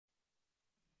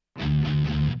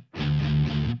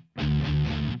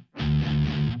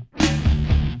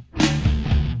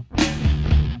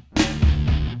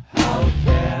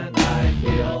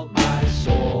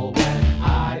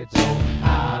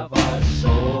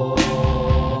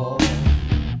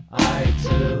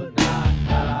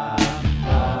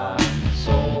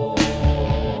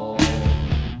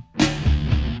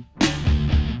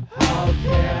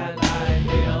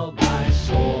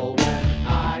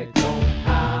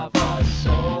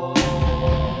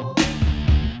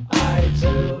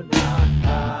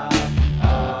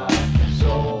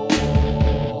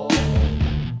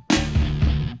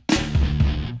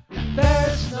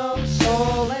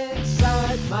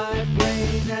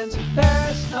friends.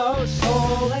 There's no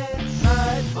soul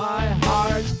inside my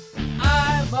heart.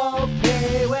 I'm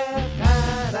okay with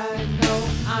that, I know.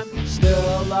 I'm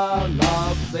still a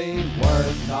lovely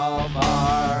work of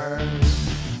art.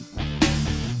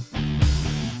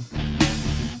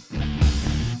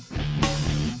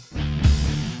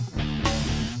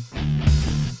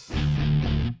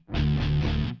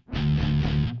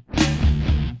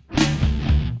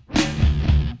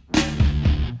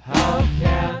 How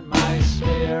can my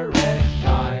spirit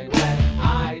shine when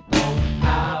I don't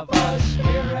have a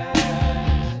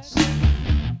spirit?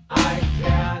 I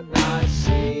cannot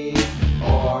see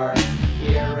or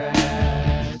hear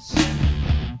it.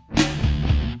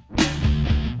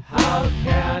 How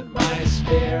can my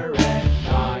spirit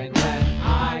shine when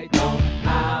I don't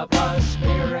have a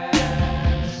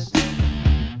spirit?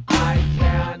 I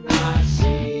cannot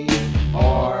see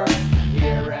or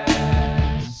hear it.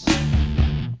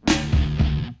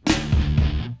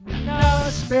 No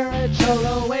spiritual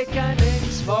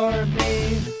awakenings for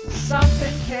me.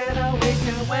 Something can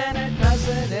awaken when it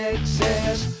doesn't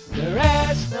exist. There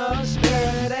is no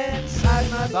spirit inside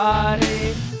my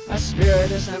body. A spirit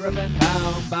has never been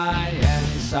found by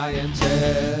any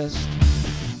scientist.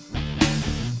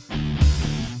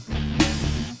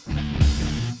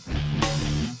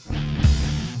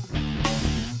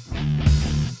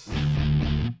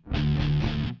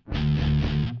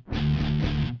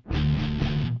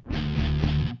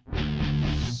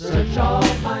 Search all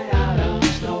my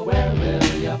atoms, nowhere will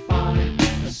you find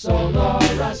a soul or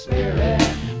a spirit.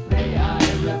 May I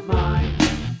remind,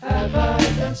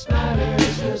 evidence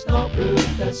matters. There's no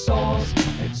proof that souls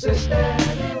exist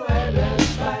anywhere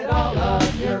despite all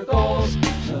of your goals.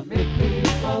 So make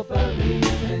people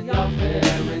believe in your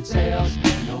fairy tales.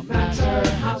 No matter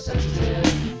how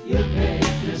sensitive you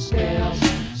make your scales,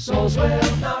 souls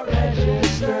will not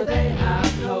register, they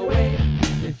have no weight.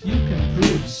 If you can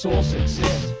prove souls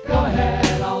exist, go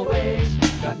ahead, I'll wait.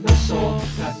 Got no soul,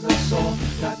 got no soul,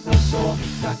 got no soul,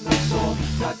 got no soul,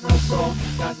 got no soul,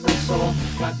 got no soul,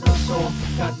 got no soul,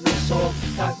 got no soul,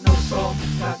 got no soul,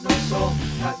 got no soul,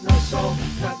 got no soul,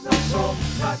 got no soul,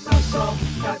 got no soul,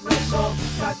 got no soul,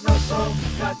 got no soul,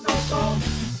 got no soul.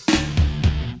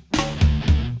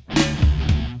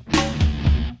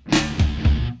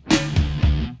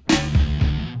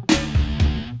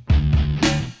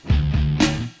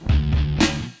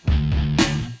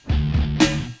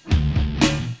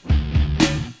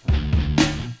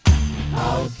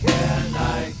 How can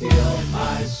I heal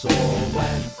my soul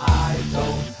when I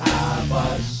don't have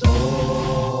a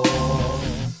soul?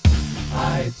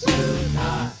 I do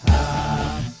not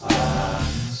have a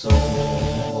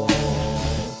soul.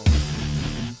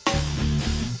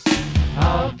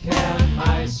 How can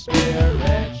my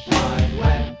spirit shine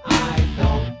when I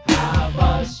don't have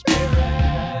a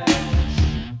spirit?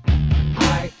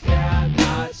 I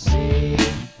cannot see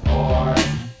or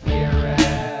hear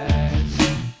it.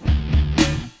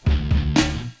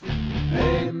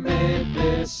 Hey,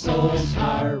 maybe souls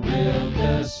are real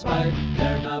despite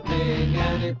there not being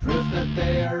any proof that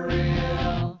they are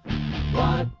real.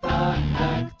 What the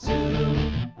heck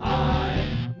do I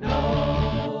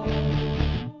know?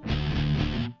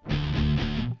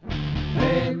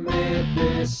 Hey,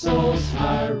 maybe souls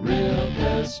are real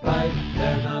despite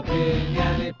there not being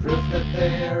any proof that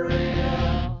they are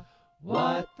real.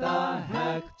 What the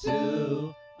heck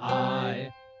do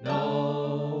I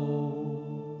know?